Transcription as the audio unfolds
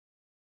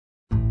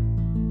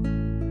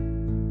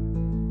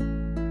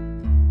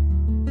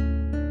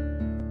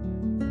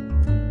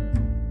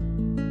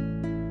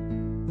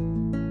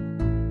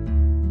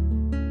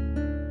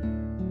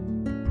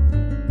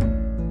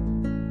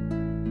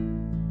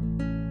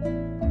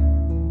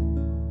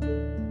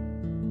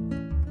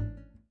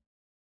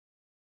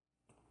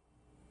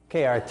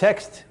Okay, our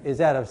text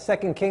is out of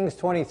 2 Kings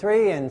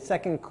 23 and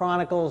 2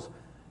 Chronicles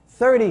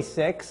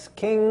 36,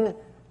 King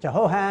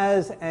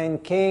Jehoahaz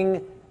and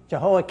King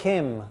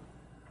Jehoiakim.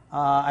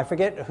 I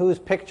forget whose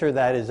picture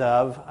that is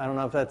of. I don't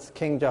know if that's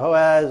King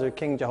Jehoahaz or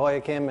King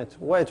Jehoiakim. It's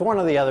one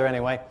or the other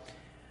anyway.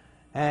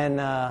 And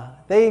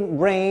they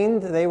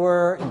reigned. They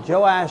were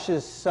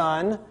Joash's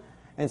son.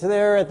 And so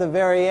they're at the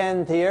very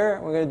end here.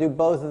 We're going to do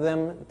both of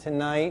them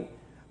tonight.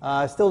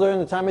 Still during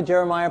the time of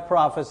Jeremiah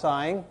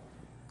prophesying.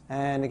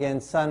 And again,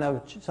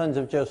 sons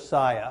of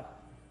Josiah. A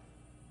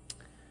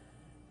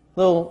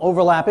little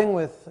overlapping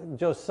with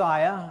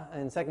Josiah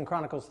in 2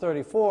 Chronicles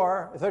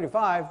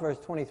 35, verse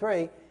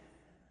 23.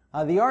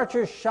 The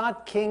archers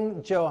shot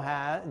King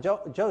Josiah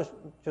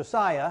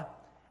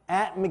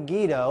at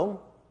Megiddo,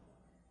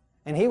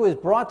 and he was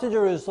brought to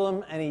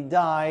Jerusalem, and he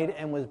died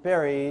and was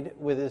buried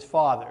with his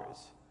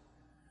fathers.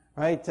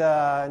 Right?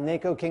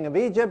 Necho, king of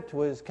Egypt,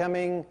 was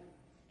coming,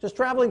 just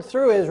traveling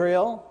through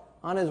Israel,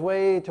 on his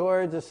way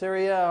towards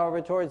Assyria,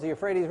 over towards the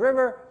Euphrates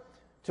River,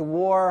 to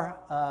war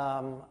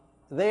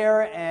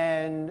there,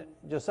 and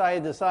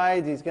Josiah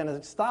decides he's going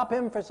to stop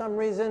him for some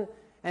reason,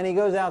 and he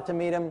goes out to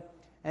meet him,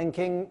 and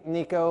King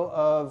Necho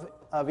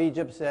of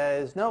Egypt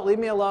says, "No, leave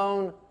me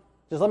alone,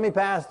 just let me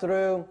pass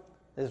through,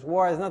 this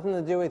war has nothing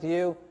to do with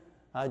you."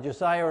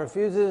 Josiah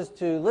refuses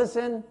to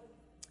listen,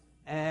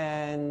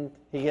 and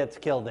he gets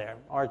killed there.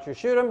 Archers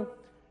shoot him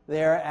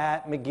there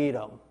at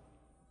Megiddo,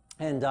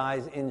 and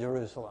dies in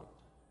Jerusalem.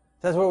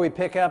 That's where we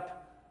pick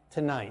up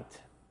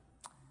tonight.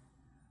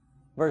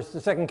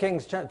 2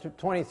 Kings chapter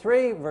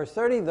 23, verse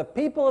 30, the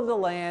people of the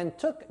land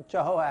took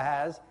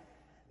Jehoahaz,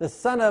 the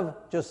son of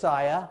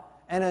Josiah,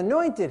 and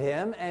anointed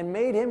him and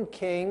made him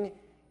king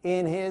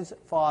in his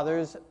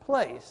father's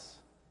place.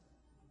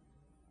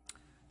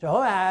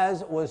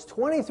 Jehoahaz was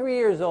 23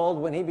 years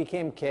old when he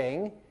became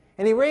king,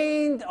 and he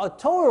reigned a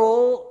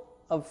total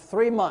of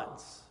 3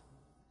 months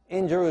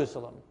in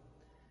Jerusalem.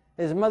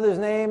 His mother's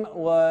name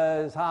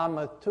was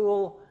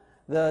Hamatul,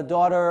 the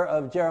daughter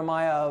of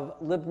Jeremiah of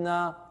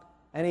Libnah,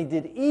 and he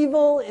did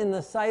evil in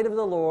the sight of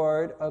the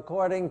Lord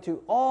according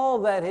to all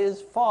that his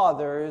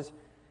fathers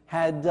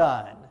had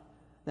done.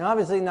 Now,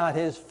 obviously not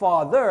his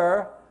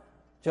father,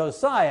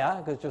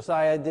 Josiah, because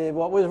Josiah did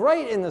what was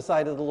right in the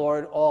sight of the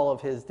Lord all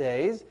of his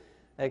days,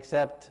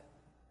 except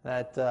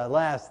that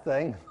last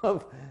thing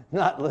of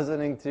not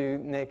listening to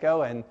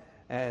Necho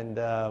and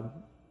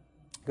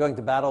going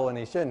to battle when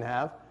he shouldn't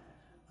have.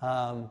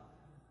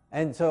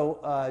 And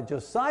so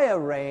Josiah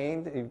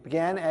reigned. He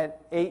began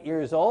at 8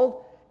 years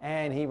old,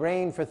 and he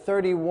reigned for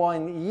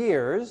 31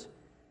 years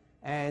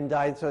and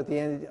died at the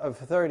end of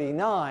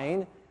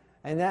 39.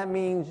 And that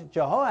means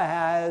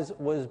Jehoahaz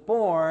was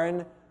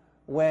born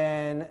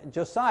when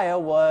Josiah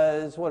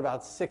was,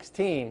 about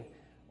 16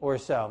 or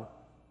so.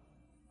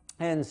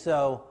 And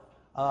so,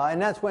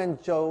 and that's when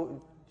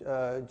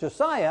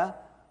Josiah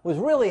was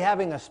really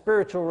having a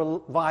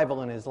spiritual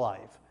revival in his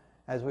life,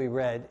 as we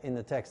read in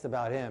the text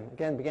about him.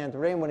 Again, began to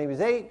reign when he was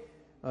 8.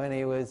 When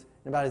he was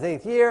in about his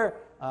 8th year,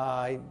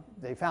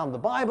 they found the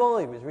Bible.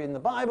 He was reading the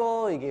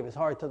Bible. He gave his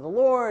heart to the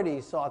Lord.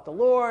 He sought the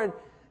Lord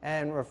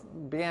and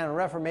began a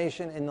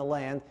reformation in the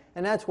land.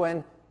 And that's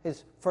when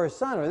his first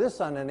son, or this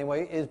son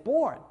anyway, is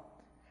born.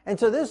 And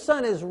so this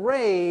son is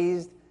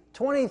raised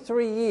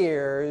 23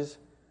 years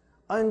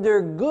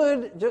under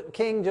good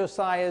King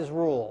Josiah's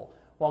rule.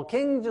 While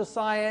King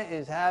Josiah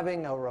is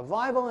having a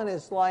revival in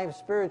his life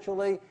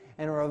spiritually,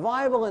 and a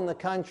revival in the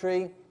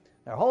country.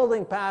 They're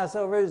holding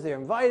Passovers. They're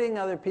inviting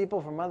other people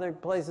from other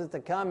places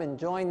to come and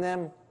join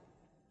them.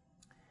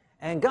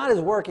 And God is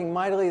working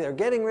mightily. They're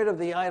getting rid of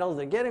the idols.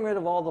 They're getting rid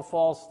of all the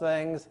false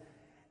things.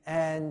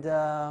 And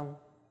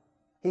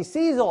he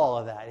sees all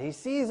of that. He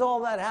sees all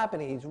that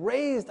happening. He's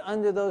raised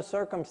under those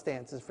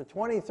circumstances for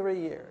 23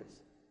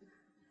 years.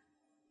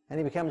 And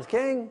he becomes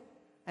king,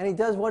 and he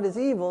does what is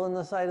evil in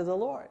the sight of the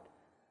Lord.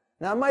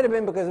 Now, it might have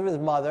been because of his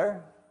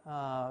mother,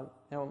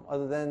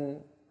 other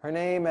than her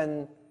name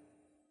and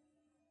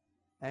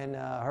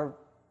her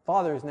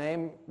father's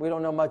name, we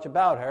don't know much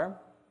about her.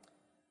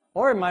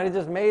 Or he might have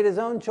just made his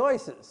own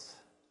choices.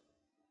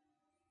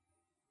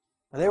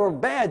 They were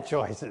bad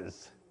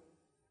choices.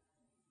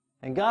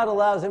 And God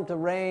allows him to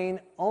reign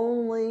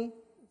only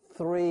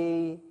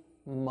 3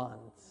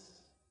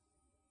 months.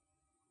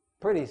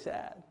 Pretty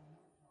sad.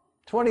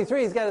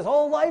 23, he's got his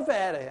whole life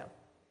ahead of him.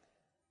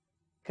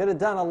 Could have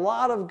done a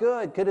lot of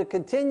good. Could have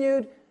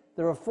continued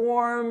the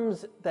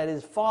reforms that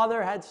his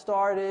father had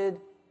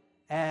started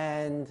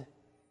and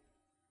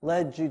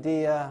led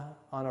Judea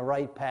on a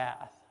right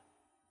path.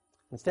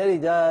 Instead, he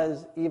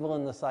does evil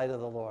in the sight of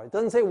the Lord. It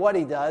doesn't say what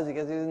he does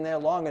because he isn't there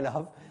long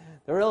enough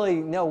to really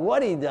know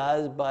what he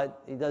does,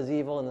 but he does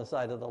evil in the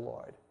sight of the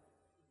Lord.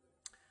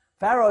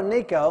 Pharaoh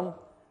Necho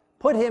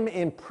put him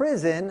in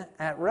prison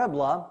at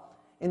Riblah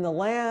in the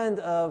land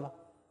of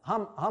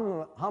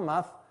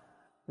Hamath,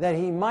 that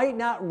he might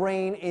not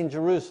reign in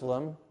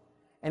Jerusalem,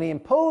 and he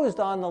imposed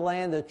on the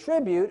land a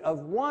tribute of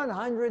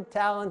 100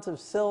 talents of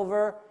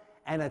silver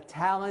and a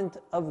talent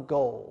of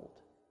gold.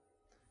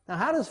 Now,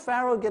 how does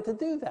Pharaoh get to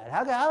do that?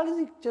 How does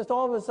he just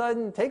all of a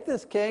sudden take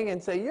this king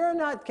and say, you're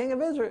not king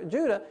of Israel,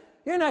 Judah,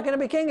 you're not going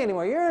to be king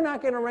anymore, you're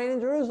not going to reign in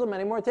Jerusalem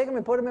anymore, take him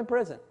and put him in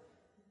prison,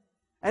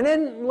 and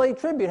then lay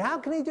tribute? How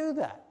can he do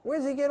that? Where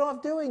does he get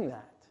off doing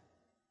that?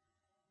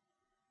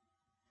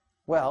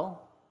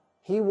 Well,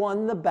 he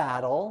won the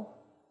battle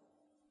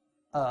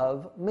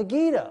of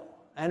Megiddo.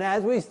 And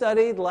as we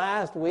studied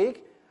last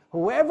week,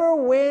 whoever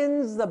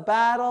wins the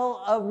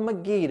battle of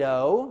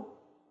Megiddo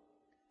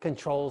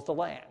controls the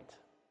land.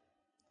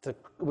 It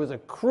was a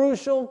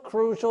crucial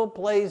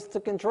place to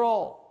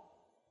control.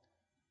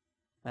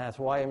 That's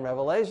why in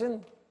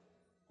Revelation,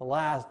 the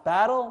last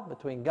battle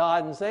between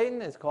God and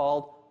Satan is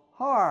called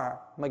Har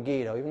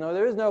Megiddo, even though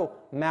there is no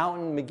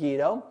mountain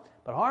Megiddo,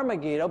 but Har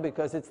Megiddo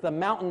because it's the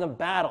mountain of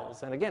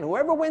battles. And again,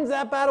 whoever wins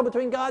that battle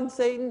between God and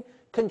Satan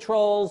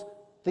controls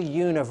the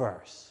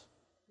universe.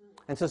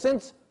 And so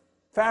since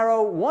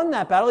Pharaoh won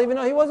that battle, even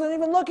though he wasn't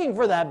even looking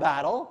for that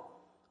battle,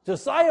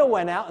 Josiah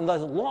went out and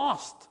thus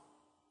lost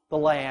the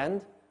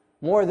land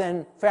more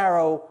than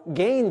Pharaoh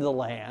gained the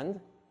land.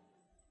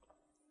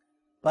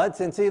 But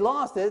since he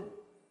lost it,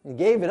 he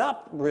gave it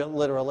up,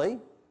 literally.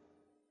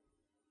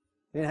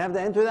 He didn't have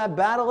to enter that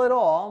battle at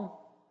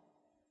all.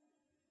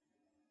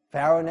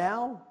 Pharaoh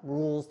now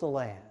rules the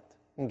land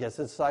and gets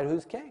to decide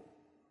who's king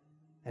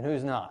and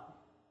who's not.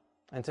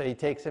 And so he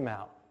takes him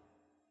out.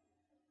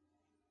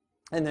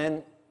 And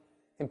then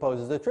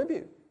imposes a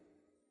tribute.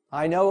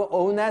 I now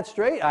own that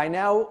strait. I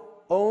now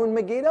own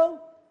Megiddo.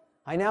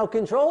 I now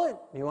control it.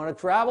 You want to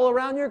travel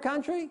around your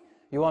country?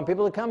 You want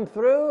people to come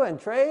through and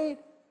trade?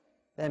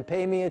 Then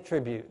pay me a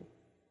tribute,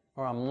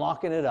 or I'm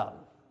locking it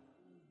up.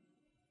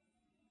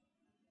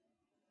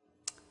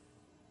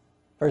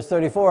 Verse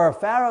 34,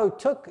 Pharaoh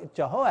took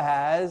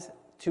Jehoahaz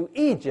to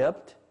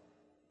Egypt,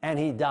 and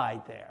he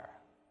died there.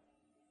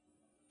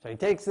 So he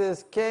takes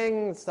this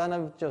king, son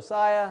of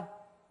Josiah,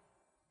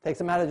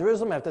 takes him out of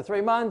Jerusalem after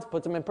 3 months,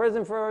 puts him in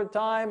prison for a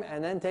time,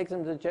 and then takes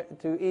him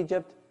to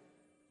Egypt,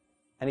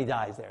 and he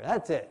dies there.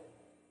 That's it.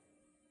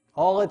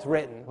 All it's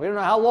written. We don't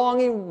know how long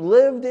he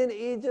lived in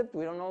Egypt.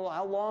 We don't know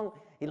how long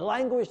he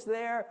languished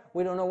there.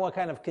 We don't know what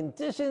kind of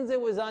conditions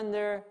it was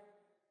under,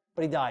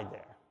 but he died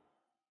there.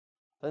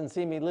 Doesn't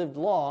seem he lived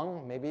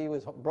long. Maybe he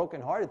was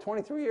brokenhearted,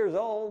 23 years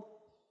old.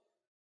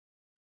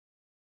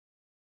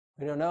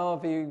 We don't know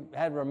if he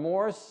had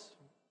remorse.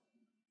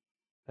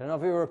 We don't know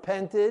if he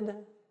repented.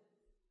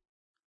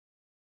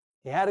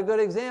 He had a good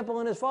example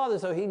in his father,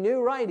 so he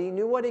knew right. He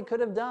knew what he could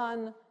have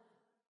done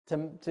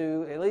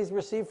to at least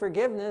receive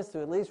forgiveness, to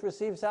at least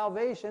receive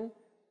salvation.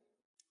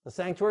 The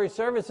sanctuary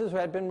services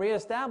had been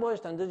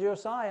reestablished under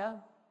Josiah.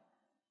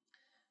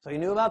 So he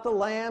knew about the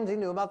lambs. He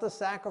knew about the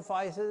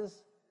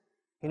sacrifices.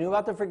 He knew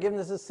about the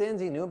forgiveness of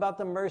sins. He knew about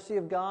the mercy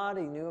of God.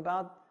 He knew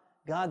about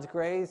God's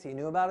grace. He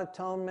knew about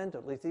atonement, or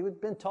at least he had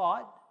been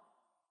taught.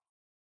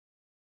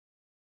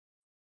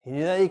 He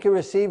knew that he could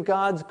receive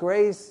God's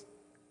grace,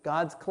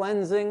 God's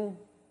cleansing,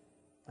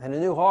 and a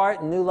new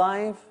heart and new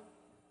life,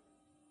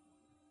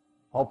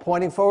 all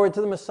pointing forward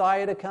to the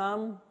Messiah to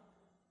come.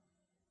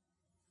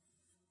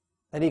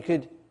 That he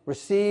could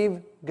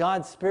receive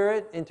God's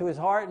Spirit into his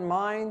heart and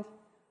mind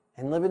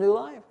and live a new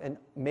life. And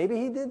maybe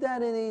he did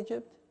that in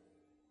Egypt.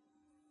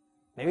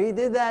 Maybe he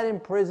did that in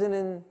prison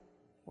in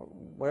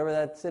wherever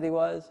that city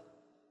was.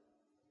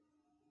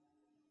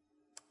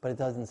 But it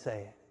doesn't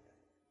say it.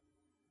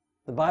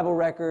 The Bible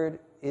record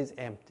is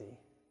empty.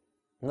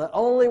 And the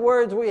only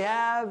words we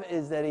have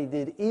is that he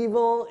did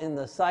evil in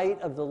the sight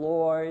of the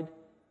Lord,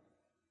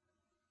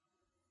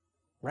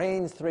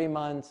 reigns 3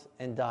 months,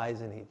 and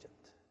dies in Egypt.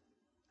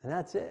 And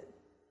that's it.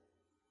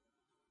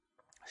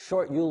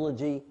 Short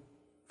eulogy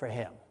for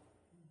him.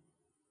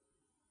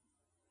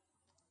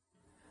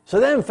 So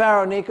then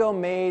Pharaoh Necho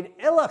made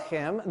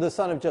Elohim, the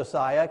son of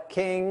Josiah,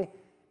 king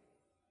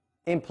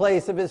in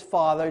place of his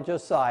father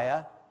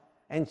Josiah,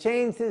 and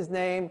changed his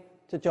name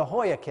to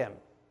Jehoiakim.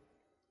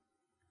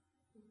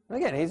 And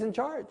again, he's in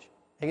charge.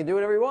 He can do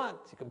whatever he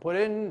wants. He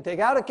can take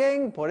out a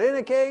king, put in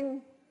a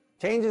king,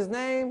 change his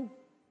name,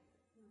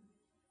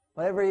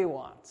 whatever he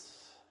wants.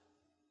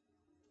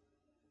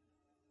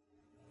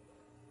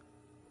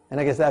 And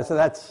I guess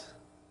that's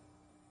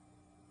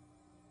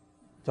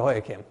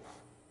Jehoiakim.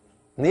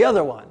 And the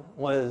other one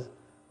was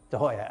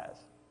Jehoahaz.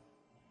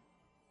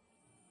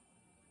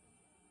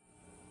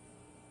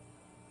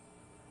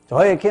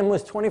 Jehoiakim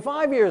was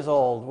 25 years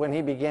old when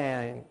he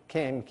became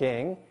king,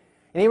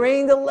 and he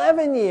reigned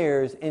 11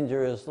 years in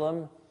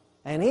Jerusalem,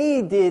 and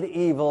he did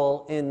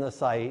evil in the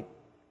sight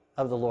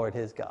of the Lord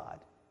his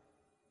God.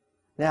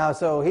 Now,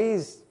 so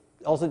he's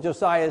also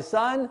Josiah's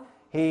son.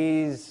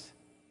 He's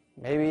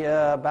maybe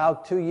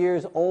about 2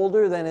 years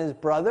older than his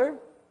brother.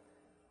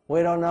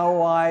 We don't know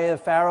why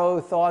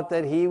Pharaoh thought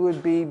that he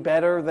would be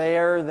better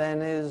there than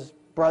his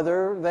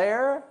brother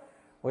there.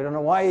 We don't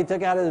know why he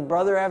took out his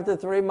brother after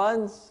 3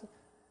 months.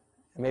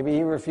 Maybe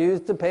he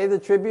refused to pay the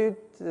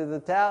tribute to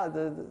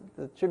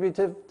the tribute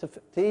to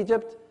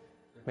Egypt.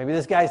 Maybe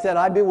this guy said,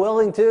 I'd be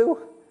willing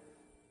to.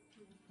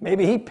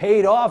 Maybe he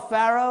paid off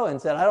Pharaoh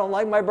and said, I don't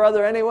like my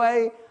brother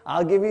anyway.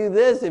 I'll give you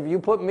this if you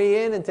put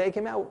me in and take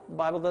him out. The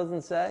Bible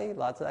doesn't say.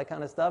 Lots of that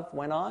kind of stuff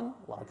went on.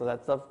 Lots of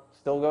that stuff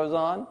still goes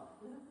on.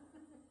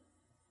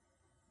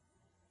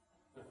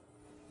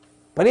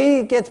 But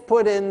he gets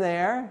put in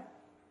there.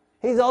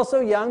 He's also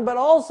young, but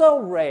also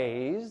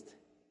raised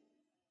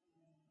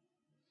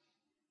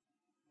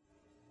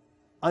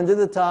under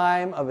the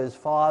time of his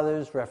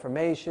father's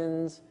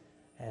reformations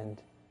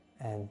and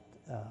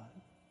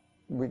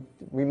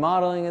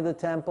remodeling of the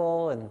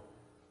temple and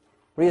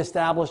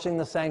reestablishing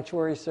the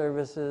sanctuary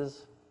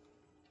services,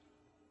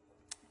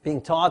 being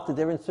taught the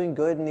difference between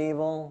good and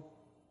evil.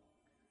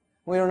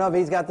 We don't know if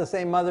he's got the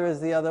same mother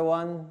as the other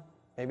one.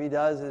 Maybe he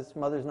does. His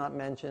mother's not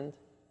mentioned.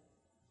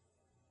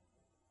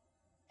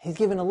 He's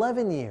given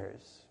 11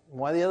 years.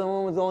 Why the other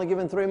one was only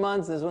given 3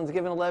 months, this one's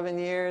given 11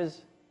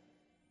 years.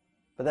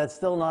 But that's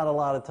still not a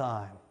lot of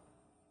time.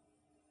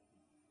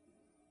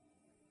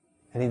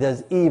 And he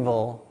does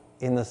evil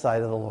in the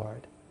sight of the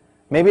Lord.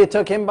 Maybe it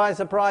took him by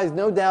surprise.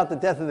 No doubt the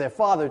death of their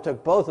father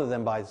took both of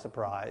them by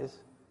surprise.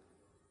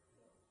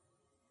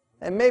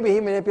 And maybe he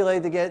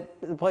manipulated to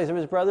get the place of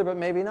his brother, but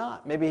maybe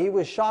not. Maybe he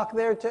was shocked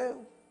there too.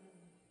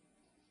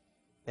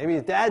 Maybe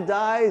his dad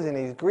dies and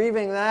he's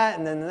grieving that,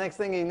 and then the next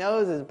thing he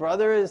knows, his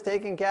brother is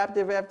taken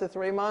captive after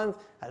 3 months,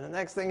 and the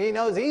next thing he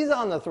knows, he's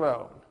on the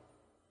throne.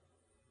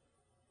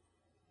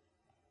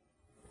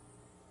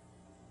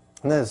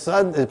 And then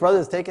his brother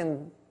is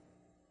taken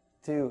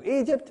to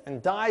Egypt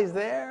and dies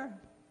there.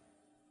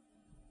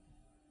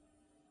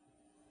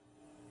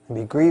 And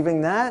be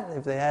grieving that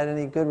if they had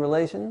any good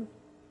relation.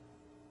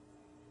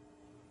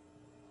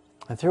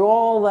 And through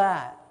all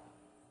that,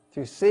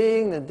 through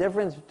seeing the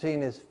difference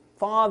between his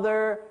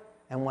father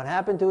and what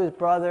happened to his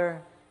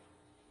brother,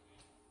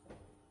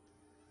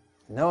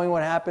 knowing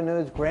what happened to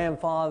his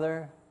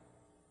grandfather,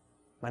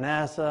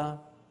 Manasseh,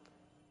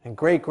 and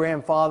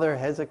great-grandfather,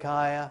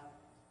 Hezekiah,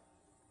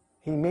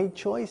 he made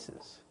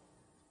choices.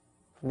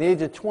 From the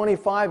age of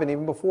 25 and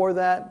even before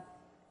that,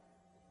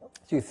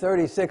 through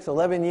 36,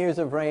 11 years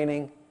of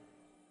reigning,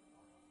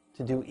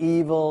 to do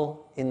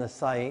evil in the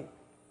sight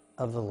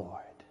of the Lord.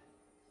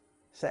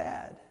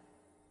 Sad.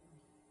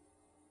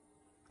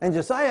 And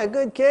Josiah, a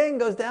good king,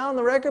 goes down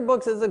the record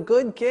books as a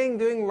good king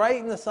doing right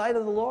in the sight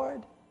of the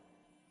Lord.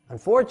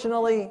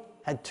 Unfortunately,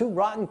 had 2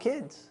 rotten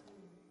kids.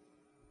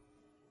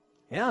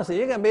 You know, so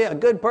you're going to be a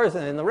good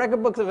person. And the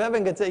record books of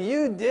heaven could say,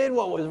 you did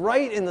what was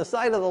right in the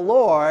sight of the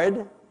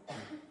Lord.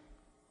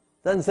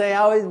 Doesn't say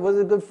how he was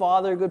a good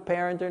father, a good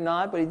parent or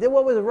not, but he did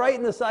what was right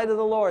in the sight of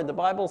the Lord. The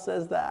Bible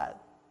says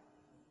that.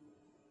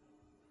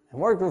 And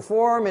worked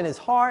reform in his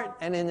heart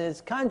and in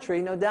his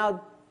country. No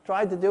doubt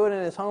tried to do it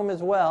in his home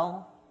as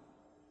well.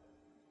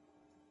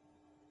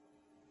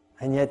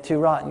 And yet 2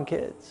 rotten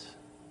kids.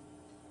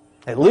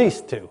 At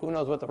least 2. Who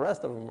knows what the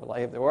rest of them were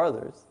like if there were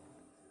others.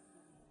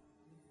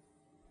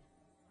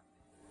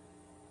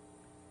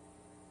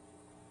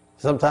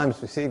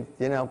 Sometimes we see,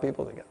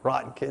 people that get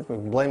rotten kids. We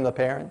blame the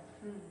parent.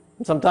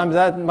 Sometimes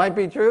that might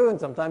be true, and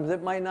sometimes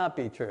it might not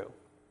be true.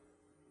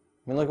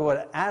 I mean, look at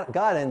what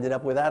God ended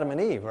up with Adam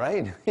and Eve,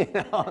 right?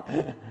 And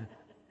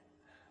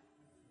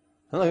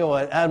look at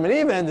what Adam and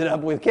Eve ended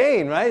up with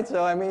Cain, right?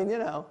 So, I mean,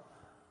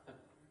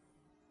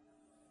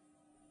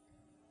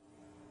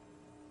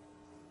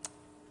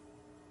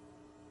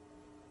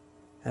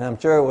 And I'm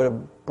sure it would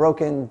have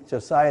broken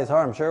Josiah's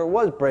heart. I'm sure it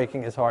was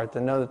breaking his heart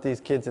to know that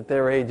these kids at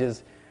their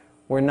ages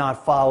were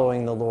not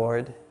following the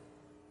Lord.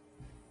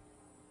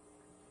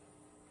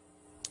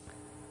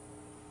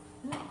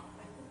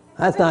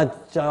 That's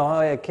not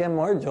Jehoiakim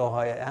or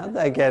Jehoiakim. How did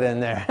I get in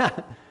there?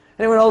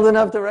 Anyone old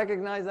enough to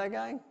recognize that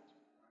guy?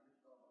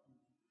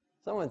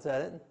 Someone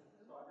said it.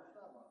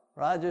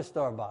 Roger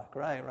Staubach,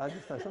 right? Roger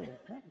Staubach.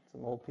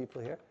 Some old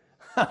people here.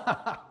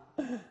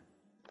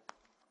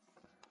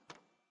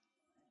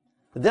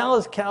 The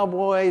Dallas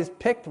Cowboys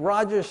picked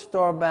Roger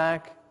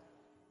Staubach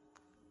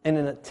in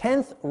a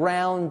 10th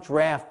round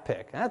draft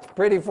pick. That's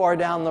pretty far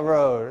down the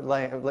road.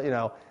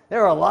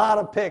 There are a lot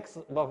of picks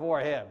before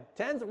him.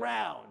 10th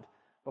round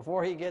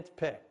before he gets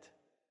picked.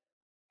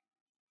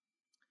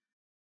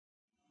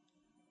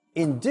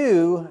 In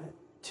due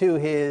to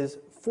his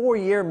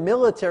 4-year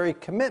military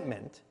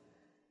commitment,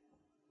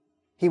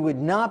 he would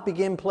not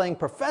begin playing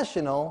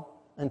professional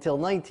until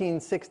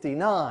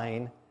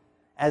 1969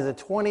 as a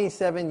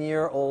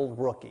 27-year-old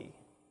rookie.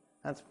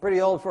 That's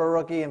pretty old for a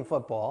rookie in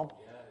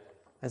football.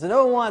 And so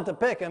no one wanted to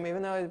pick him,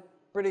 even though he's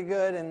pretty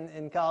good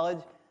in college.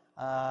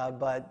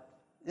 But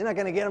you're not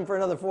going to get him for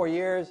another 4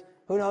 years.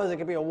 Who knows? It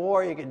could be a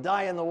war. You could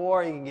die in the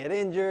war. You can get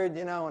injured,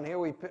 and here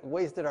we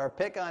wasted our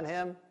pick on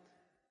him.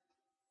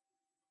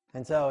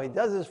 And so he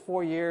does his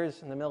 4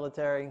 years in the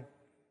military,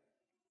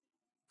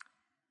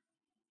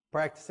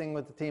 practicing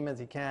with the team as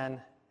he can,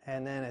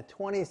 and then at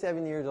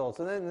 27 years old.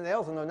 So then they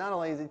also know not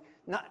only is he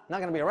not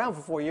going to be around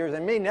for 4 years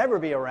and may never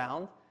be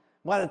around,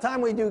 by the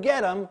time we do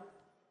get him,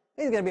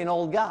 he's going to be an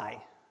old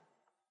guy.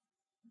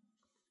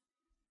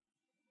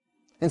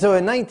 And so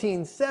in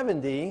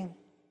 1970,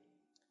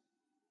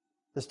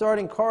 The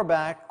starting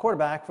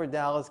quarterback for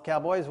Dallas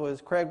Cowboys was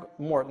Craig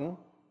Morton,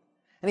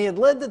 and he had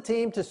led the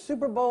team to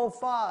Super Bowl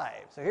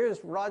V. So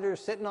here's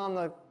Rodgers sitting on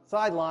the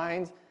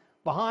sidelines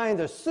behind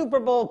a Super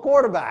Bowl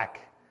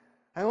quarterback.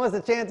 I mean, what's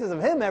the chances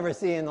of him ever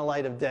seeing the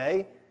light of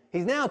day?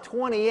 He's now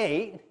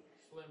 28.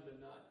 Slim to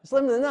none.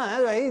 Slim to none.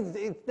 That's right.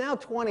 He's now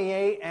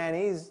 28, and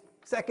he's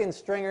second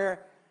stringer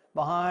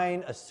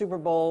behind a Super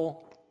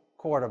Bowl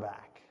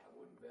quarterback. I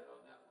wouldn't bet on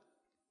that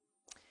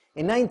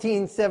one. In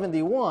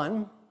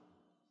 1971,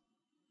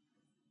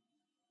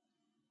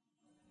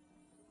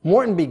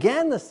 Morton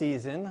began the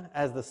season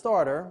as the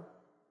starter,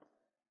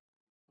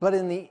 but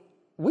in the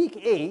week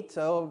 8,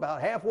 so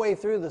about halfway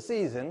through the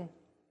season,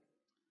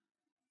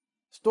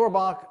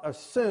 Staubach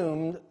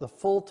assumed the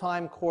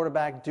full-time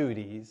quarterback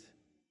duties.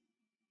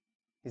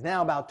 He's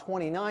now about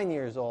 29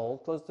 years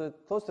old, close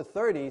to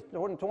 30,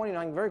 more than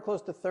 29, very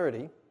close to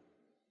 30,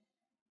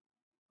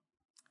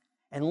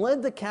 and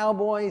led the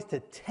Cowboys to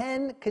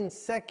 10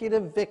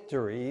 consecutive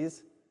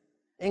victories,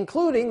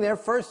 including their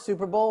first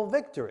Super Bowl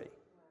victory.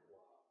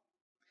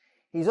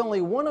 He's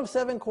only one of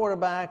 7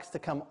 quarterbacks to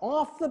come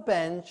off the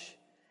bench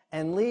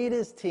and lead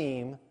his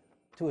team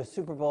to a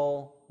Super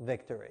Bowl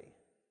victory.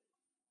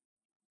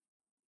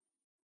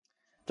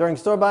 During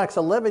Staubach's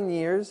 11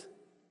 years,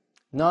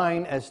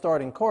 9 as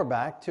starting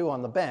quarterback, 2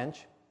 on the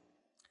bench,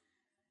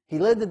 he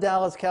led the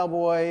Dallas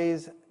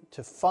Cowboys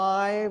to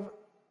 5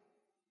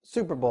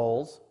 Super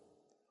Bowls,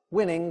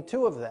 winning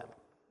 2 of them.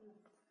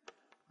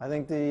 I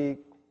think the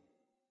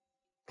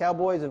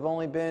Cowboys have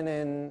only been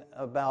in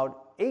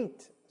about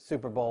 8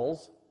 Super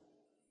Bowls,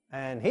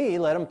 and he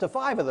led them to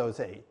 5 of those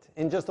 8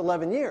 in just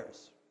 11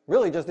 years.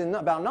 Really, just in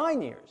about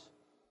 9 years.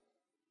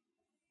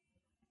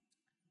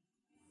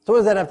 So what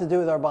does that have to do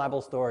with our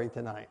Bible story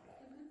tonight?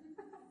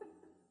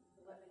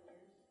 11 years.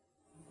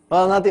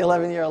 Well, not the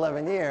 11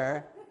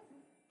 year.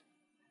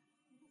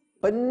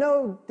 But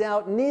no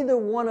doubt neither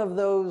one of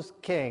those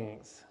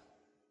kings,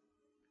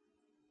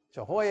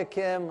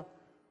 Jehoiakim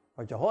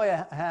or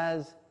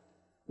Jehoahaz,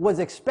 was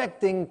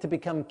expecting to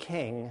become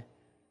king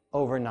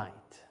overnight.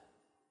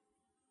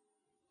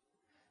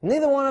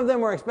 Neither one of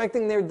them were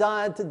expecting their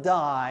dad to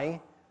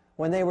die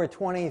when they were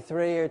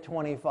 23 or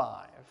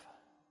 25.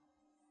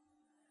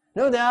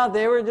 No doubt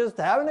they were just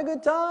having a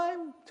good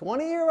time,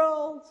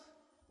 20-year-olds,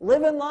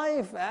 living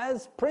life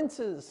as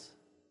princes,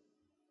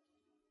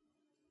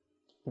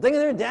 thinking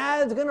their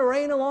dad's going to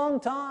reign a long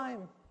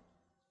time.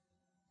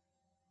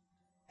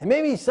 And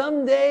maybe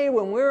someday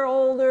when we're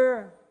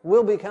older,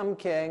 we'll become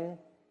king.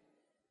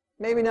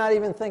 Maybe not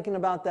even thinking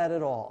about that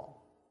at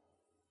all.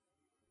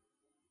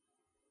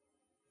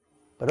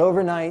 But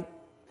overnight,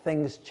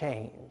 things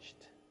changed.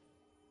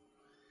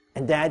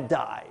 And Dad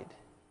died.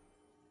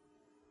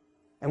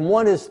 And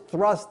one is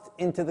thrust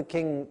into the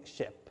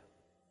kingship.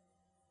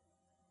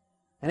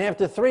 And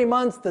after 3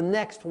 months, the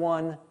next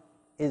one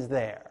is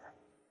there.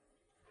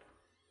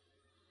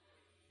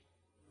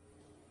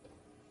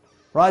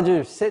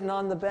 Roger's sitting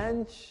on the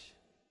bench.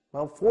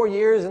 Well, 4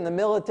 years in the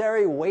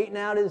military, waiting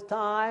out his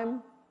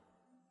time.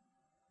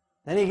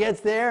 Then he gets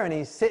there and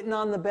he's sitting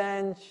on the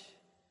bench.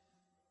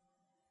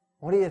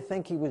 What do you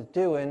think he was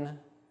doing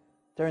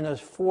during those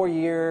 4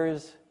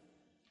 years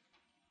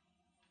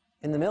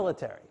in the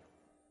military?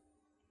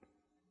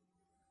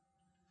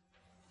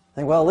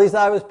 Think, well, at least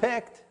I was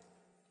picked.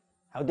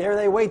 How dare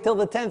they wait till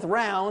the 10th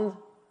round?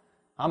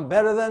 I'm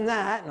better than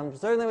that, and I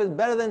certainly was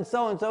better than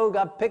so-and-so who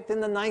got picked in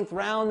the 9th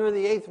round or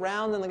the 8th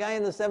round, and the guy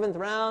in the 7th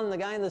round, and the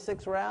guy in the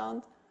 6th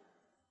round.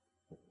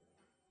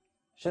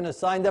 Shouldn't have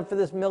signed up for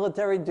this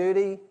military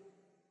duty.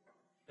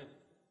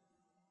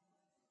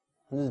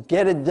 Just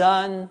get it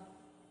done.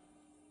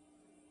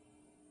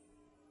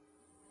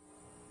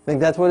 Think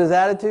that's what his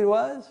attitude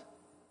was?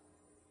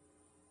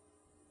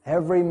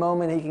 Every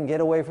moment he can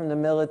get away from the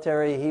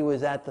military, he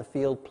was at the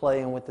field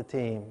playing with the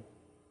team.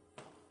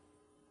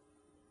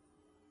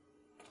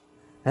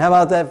 And how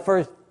about that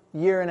first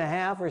year and a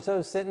half or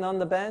so sitting on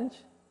the bench?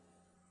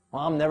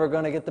 Well, I'm never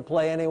going to get to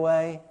play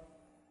anyway.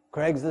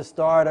 Craig's the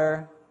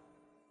starter.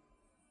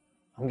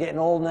 I'm getting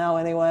old now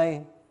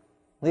anyway.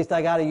 At least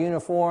I got a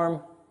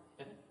uniform.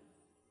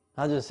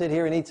 I'll just sit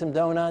here and eat some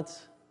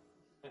donuts.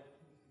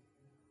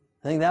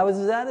 I think that was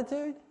his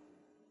attitude?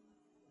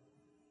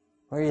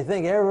 Or you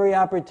think every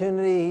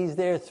opportunity he's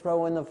there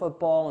throwing the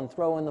football and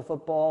throwing the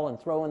football and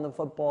throwing the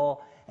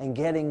football and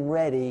getting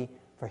ready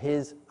for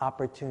his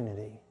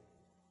opportunity,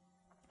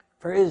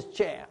 for his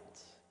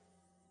chance.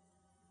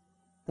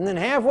 And then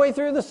halfway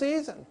through the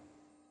season,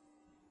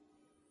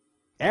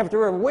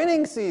 after a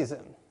winning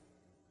season,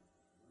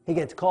 he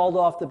gets called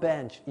off the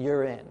bench.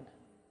 You're in.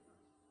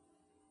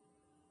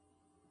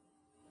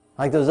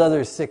 Like those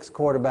other 6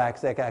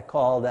 quarterbacks that got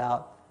called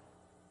out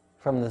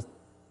from the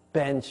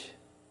bench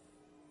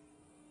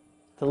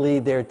to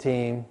lead their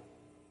team.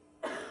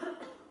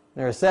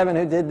 There are 7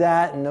 who did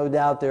that, and no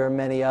doubt there are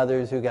many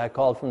others who got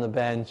called from the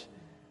bench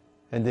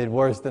and did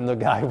worse than the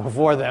guy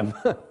before them,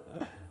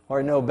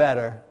 or no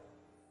better.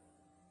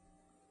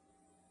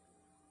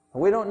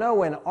 We don't know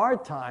when our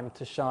time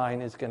to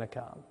shine is going to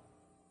come.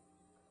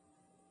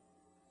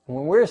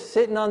 When we're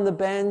sitting on the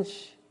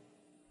bench,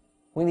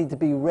 we need to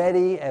be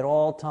ready at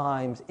all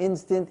times,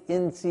 instant,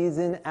 in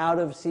season, out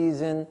of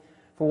season,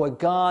 for what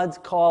God's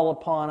call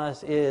upon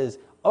us is.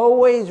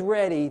 Always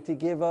ready to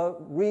give a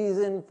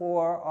reason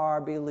for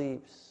our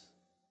beliefs.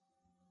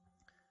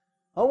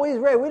 Always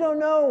ready. We don't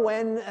know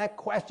when that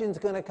question's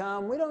going to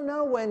come. We don't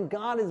know when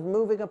God is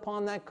moving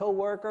upon that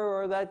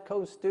coworker or that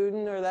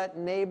co-student or that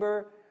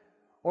neighbor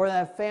or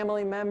that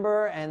family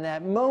member, and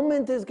that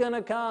moment is going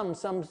to come.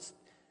 Some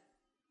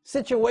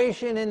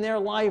situation in their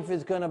life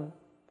is going to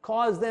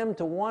cause them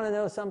to want to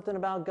know something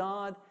about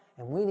God,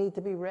 and we need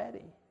to be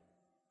ready.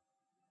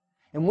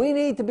 And we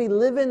need to be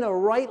living the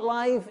right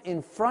life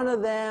in front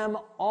of them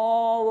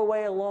all the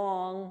way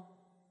along.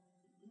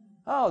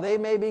 Oh, they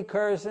may be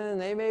cursing,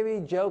 they may be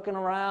joking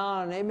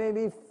around, and they may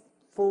be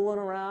fooling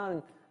around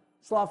and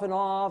sloughing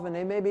off, and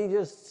they may be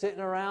just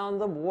sitting around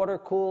the water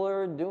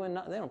cooler doing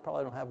nothing. They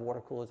probably don't have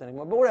water coolers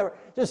anymore, but whatever.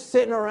 Just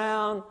sitting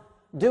around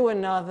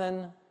doing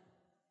nothing.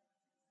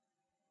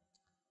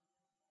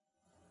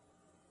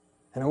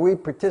 And are we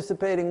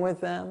participating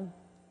with them?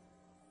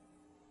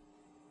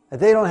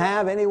 That they don't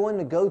have anyone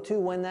to go to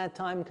when that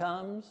time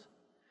comes?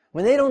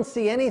 When they don't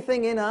see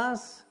anything in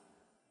us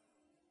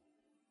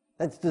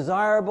that's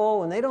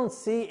desirable, when they don't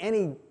see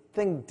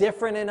anything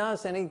different in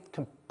us, any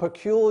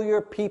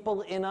peculiar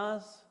people in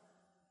us,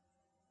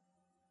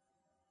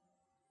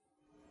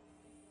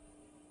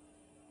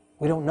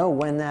 we don't know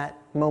when that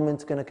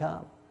moment's going to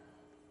come.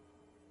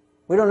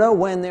 We don't know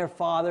when their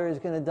father is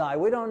going to die.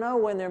 We don't know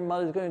when their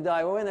mother's going to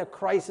die, or when their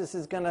crisis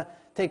is going to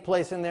take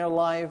place in their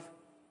life,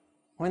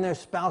 when their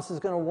spouse is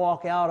going to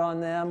walk out on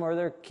them, or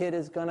their kid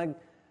is going to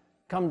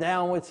come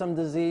down with some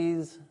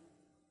disease.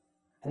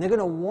 And they're going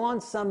to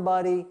want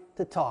somebody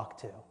to talk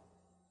to.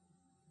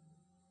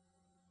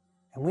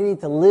 And we need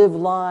to live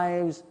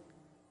lives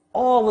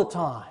all the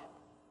time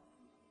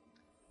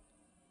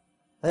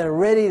that are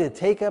ready to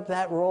take up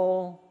that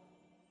role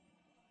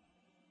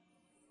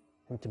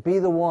and to be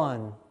the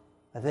one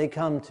that they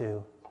come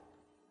to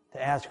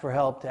ask for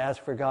help, to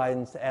ask for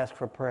guidance, to ask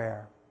for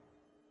prayer.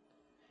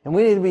 And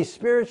we need to be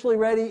spiritually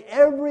ready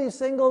every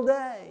single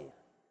day,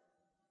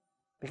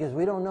 because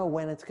we don't know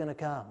when it's going to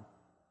come.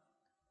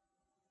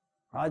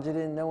 Roger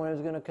didn't know when it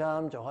was going to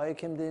come.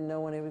 Jehoiakim didn't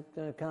know when it was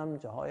going to come.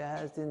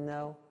 Jehoahaz didn't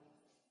know.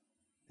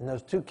 And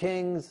those two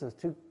kings, those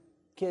two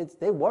kids,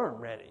 they weren't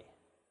ready.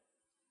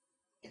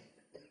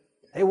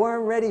 They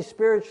weren't ready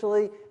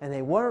spiritually, and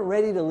they weren't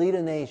ready to lead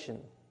a nation.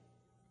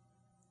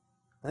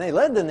 And they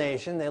led the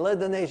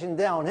nation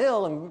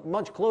downhill and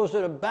much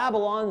closer to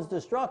Babylon's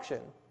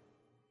destruction.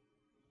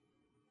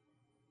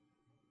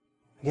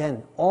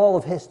 Again, all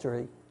of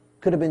history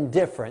could have been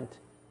different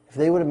if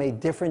they would have made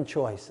different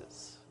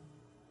choices.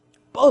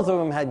 Both of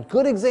them had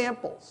good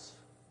examples,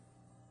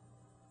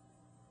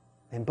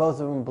 and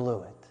both of them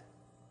blew it.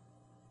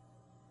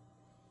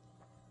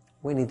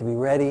 We need to be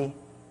ready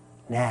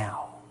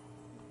now.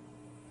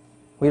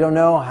 We don't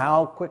know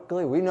how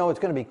quickly. We know it's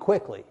going to be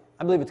quickly.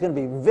 I believe it's going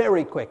to be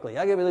very quickly.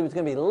 I believe it's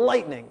going to be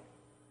lightning.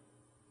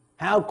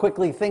 How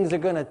quickly things are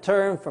going to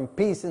turn from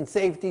peace and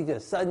safety to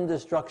sudden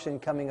destruction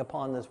coming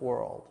upon this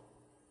world.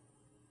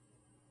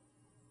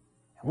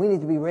 And we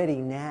need to be ready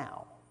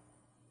now.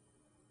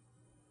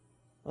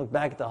 Look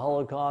back at the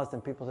Holocaust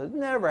and people said, it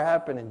never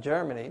happened in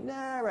Germany.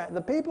 Never.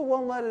 The people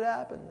won't let it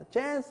happen. The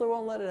chancellor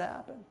won't let it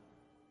happen.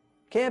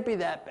 Can't be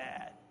that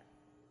bad.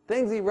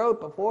 Things he wrote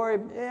before,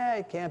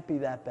 it can't be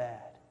that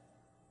bad.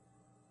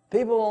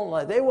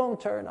 People they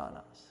won't turn on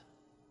us.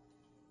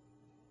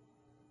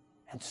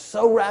 And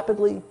so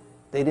rapidly,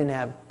 they didn't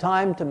have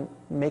time to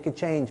make a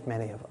change,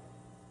 many of them.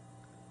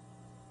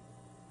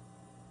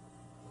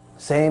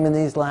 Same in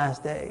these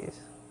last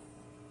days.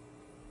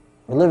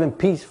 We're living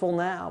peaceful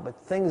now,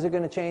 but things are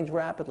going to change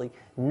rapidly.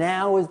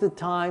 Now is the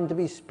time to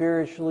be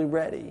spiritually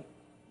ready.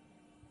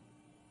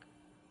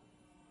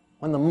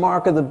 When the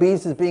mark of the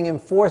beast is being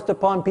enforced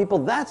upon people,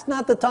 that's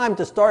not the time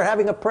to start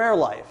having a prayer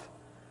life.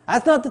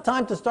 That's not the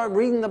time to start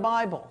reading the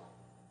Bible.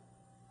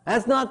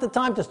 That's not the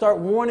time to start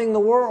warning the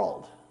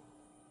world.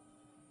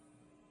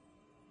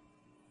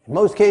 In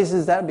most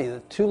cases, that would be the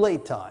too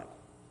late time.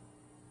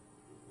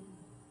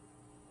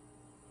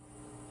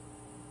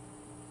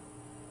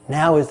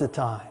 Now is the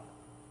time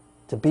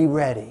to be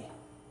ready.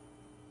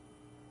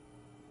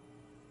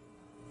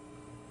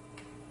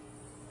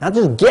 Not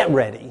just get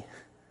ready,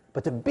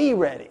 but to be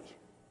ready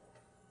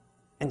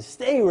and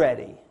stay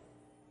ready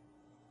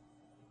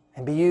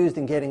and be used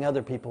in getting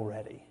other people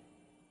ready.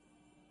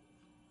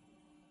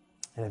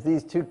 And if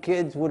these two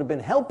kids would have been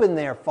helping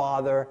their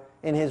father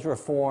in his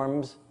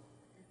reforms,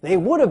 they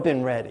would have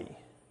been ready.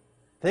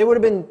 They would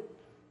have been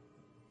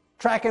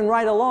tracking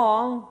right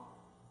along,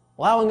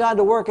 allowing God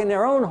to work in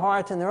their own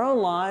hearts and their own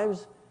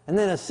lives, and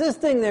then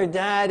assisting their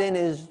dad in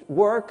his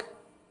work.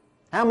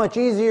 How much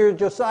easier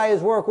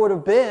Josiah's work would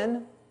have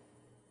been.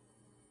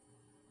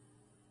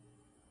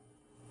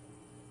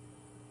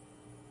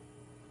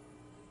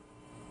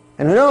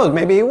 And who knows,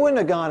 maybe he wouldn't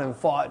have gone and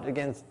fought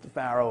against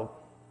Pharaoh.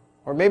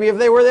 Or maybe if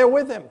they were there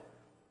with him,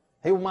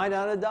 he might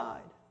not have died.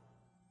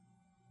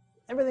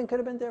 Everything could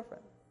have been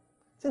different.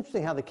 It's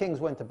interesting how the kings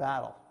went to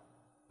battle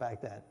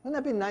back then.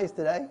 Wouldn't that be nice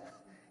today?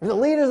 If the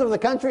leaders of the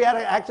country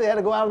actually had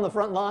to go out on the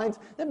front lines,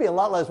 there'd be a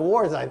lot less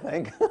wars, I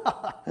think.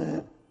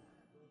 I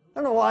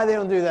don't know why they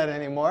don't do that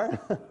anymore.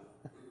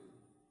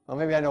 Well,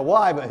 maybe I know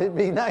why, but it'd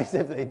be nice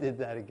if they did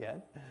that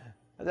again.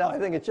 That's how I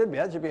think it should be.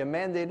 That should be a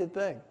mandated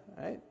thing,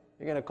 right?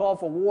 You're going to call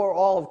for war,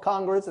 all of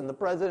Congress and the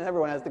president,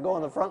 everyone has to go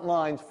on the front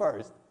lines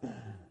first.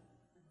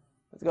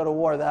 Let's go to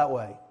war that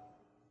way.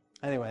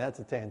 Anyway, that's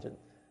a tangent.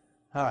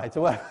 All right,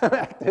 so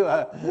back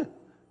to,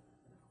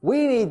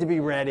 we need to be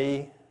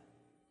ready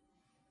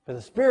for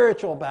the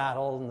spiritual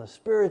battle and the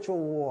spiritual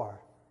war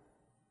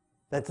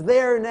that's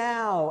there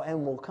now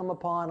and will come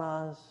upon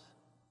us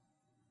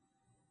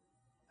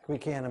like we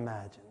can't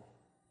imagine.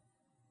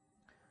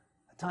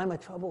 A time of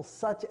trouble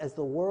such as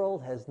the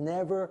world has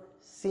never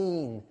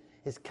seen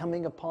is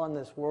coming upon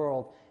this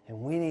world, and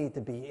we need to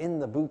be in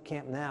the boot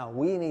camp now.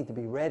 We need to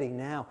be ready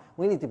now.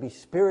 We need to be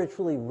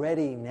spiritually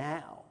ready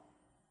now.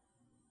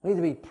 We need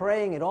to be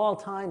praying at all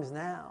times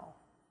now.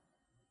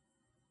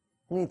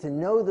 We need to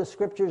know the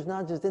scriptures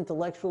not just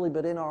intellectually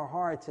but in our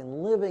hearts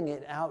and living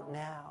it out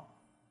now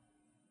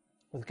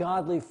with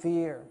godly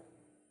fear.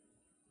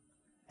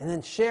 And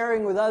then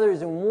sharing with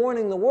others and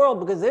warning the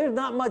world because there's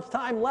not much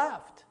time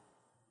left.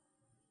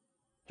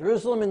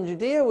 Jerusalem and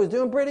Judea was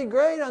doing pretty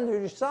great under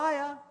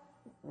Josiah.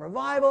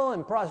 Revival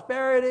and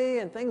prosperity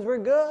and things were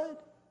good.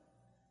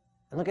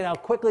 And look at how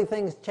quickly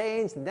things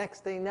changed.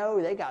 Next thing you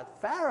know, they got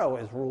Pharaoh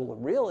as ruler,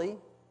 really.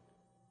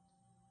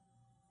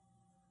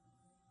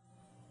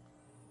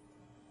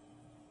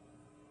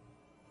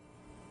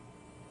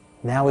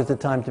 Now is the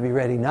time to be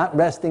ready, not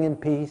resting in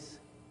peace,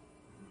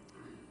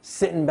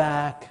 sitting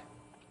back,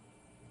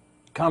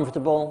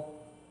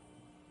 comfortable,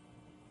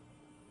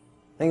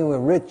 thinking we're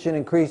rich and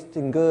increased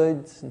in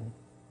goods and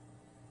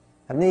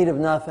have need of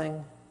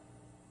nothing,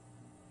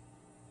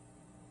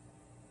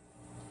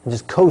 and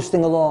just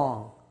coasting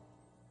along.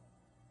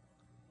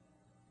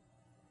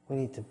 We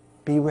need to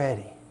be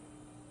ready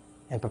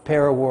and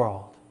prepare a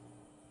world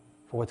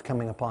for what's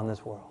coming upon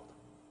this world.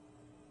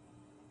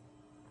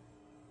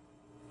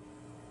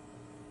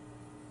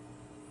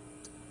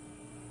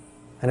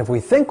 And if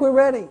we think we're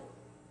ready,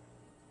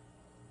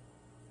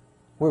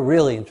 we're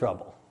really in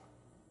trouble.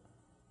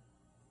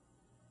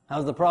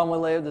 How's the problem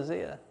with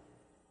Laodicea?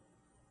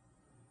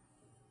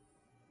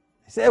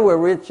 They said we're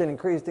rich and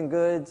increased in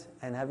goods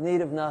and have need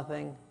of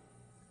nothing,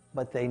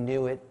 but they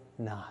knew it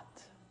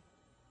not.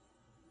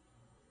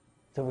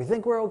 So if we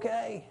think we're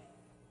okay,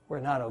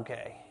 we're not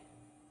okay.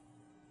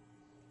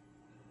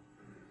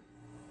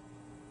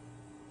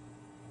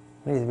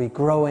 We need to be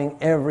growing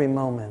every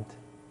moment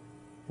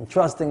and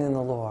trusting in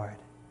the Lord,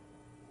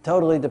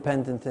 totally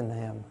dependent in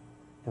Him,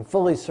 and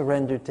fully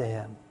surrendered to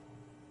Him.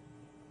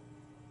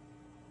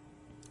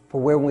 For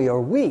when we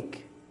are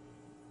weak,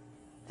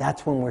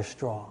 that's when we're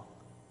strong.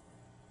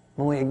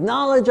 When we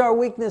acknowledge our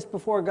weakness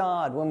before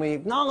God, when we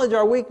acknowledge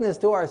our weakness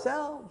to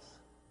ourselves,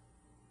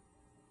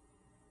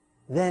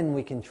 then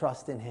we can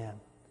trust in Him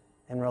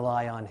and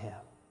rely on Him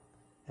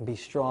and be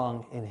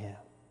strong in Him.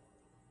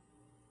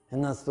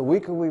 And thus, the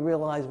weaker we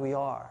realize we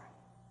are,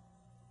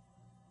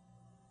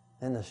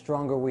 then the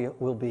stronger we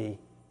will be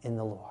in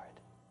the Lord.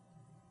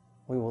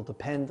 We will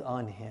depend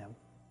on Him.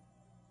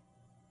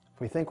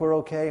 If we think we're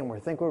okay and we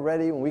think we're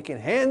ready and we can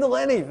handle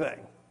anything,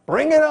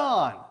 bring it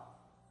on.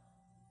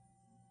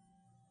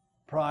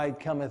 Pride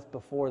cometh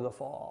before the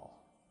fall.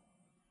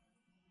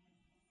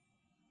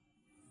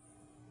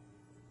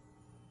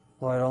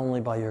 Lord,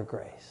 only by your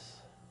grace.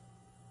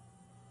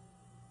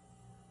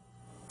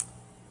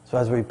 So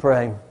as we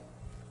pray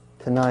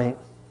tonight,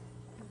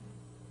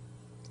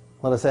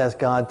 let us ask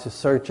God to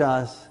search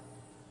us,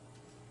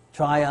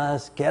 try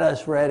us, get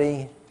us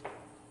ready,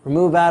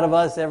 remove out of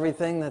us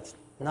everything that's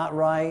not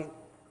right.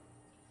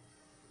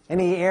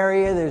 Any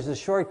area there's a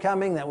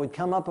shortcoming that would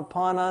come up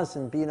upon us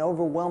and be an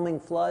overwhelming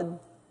flood.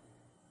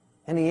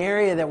 Any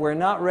area that we're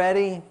not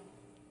ready.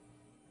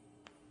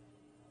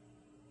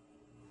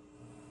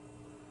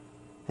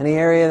 Any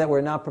area that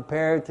we're not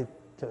prepared to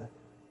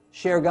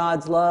share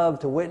God's love,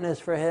 to witness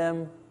for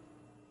Him.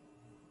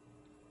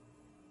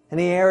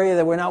 Any area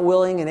that we're not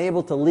willing and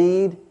able to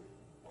lead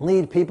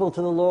people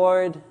to the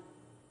Lord.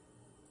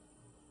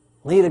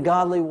 Lead a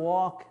godly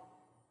walk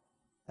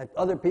that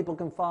other people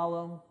can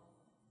follow.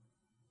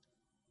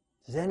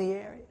 If there's any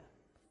area.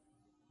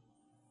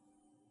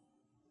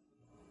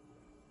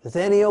 If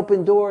there's any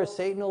open door,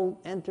 Satan will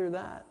enter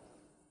that.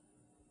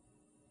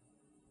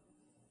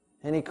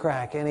 Any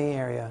crack, any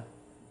area,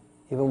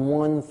 even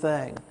one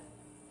thing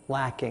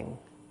lacking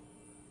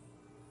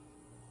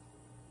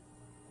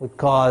would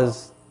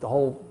cause the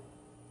whole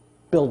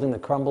building to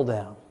crumble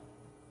down.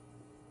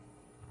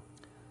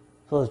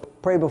 So let's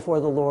pray before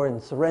the Lord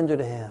and surrender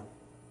to Him.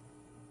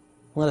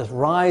 Let us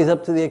rise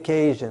up to the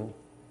occasion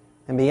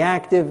and be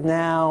active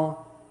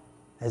now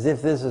as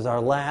if this is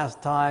our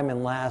last time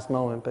and last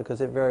moment,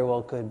 because it very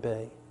well could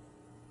be.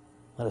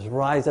 Let us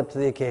rise up to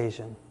the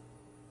occasion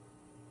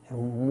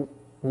and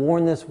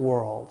warn this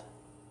world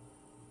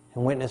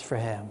and witness for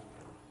Him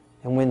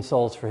and win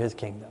souls for His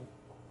kingdom.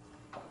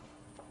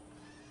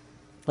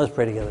 Let's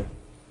pray together.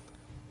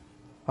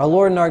 Our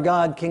Lord and our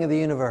God, King of the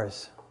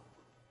universe,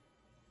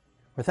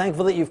 we're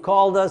thankful that you've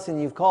called us,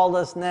 and you've called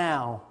us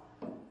now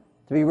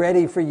to be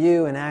ready for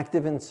you and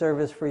active in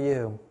service for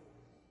you.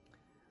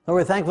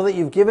 Lord, we're thankful that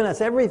you've given us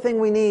everything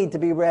we need to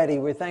be ready.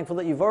 We're thankful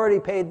that you've already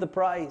paid the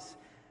price.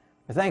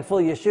 We're thankful,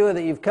 Yeshua,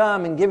 that you've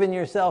come and given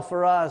yourself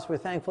for us. We're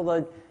thankful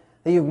that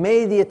you've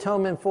made the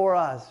atonement for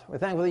us. We're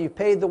thankful that you've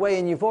paid the way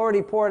and you've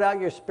already poured out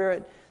your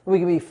Spirit, that we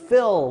can be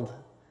filled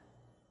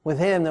with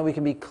Him, that we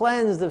can be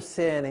cleansed of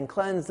sin and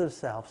cleansed of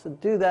self. So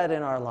do that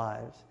in our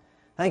lives.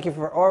 Thank you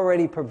for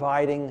already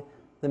providing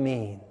the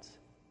means.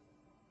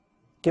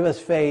 Give us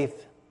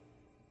faith.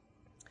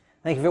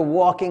 Thank you for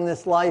walking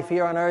this life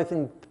here on earth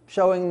and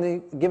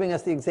giving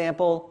us the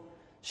example,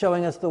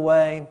 showing us the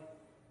way.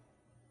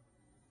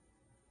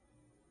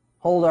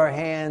 Hold our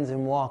hands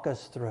and walk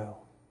us through.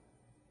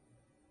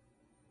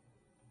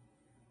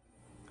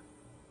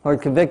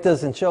 Lord, convict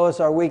us and show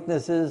us our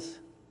weaknesses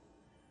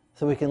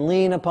so we can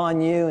lean upon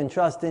you and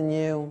trust in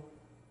you.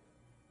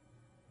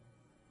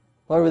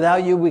 Lord,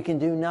 without you we can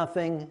do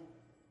nothing,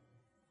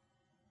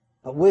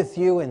 but with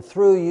you and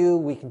through you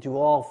we can do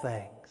all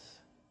things.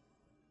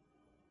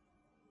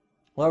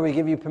 Lord, we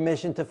give you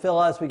permission to fill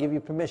us. We give you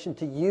permission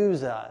to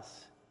use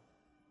us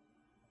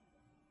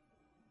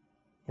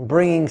in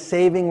bringing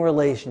saving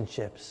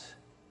relationships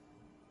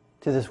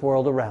to this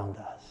world around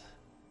us.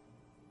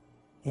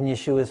 In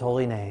Yeshua's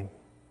holy name,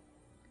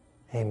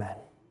 amen.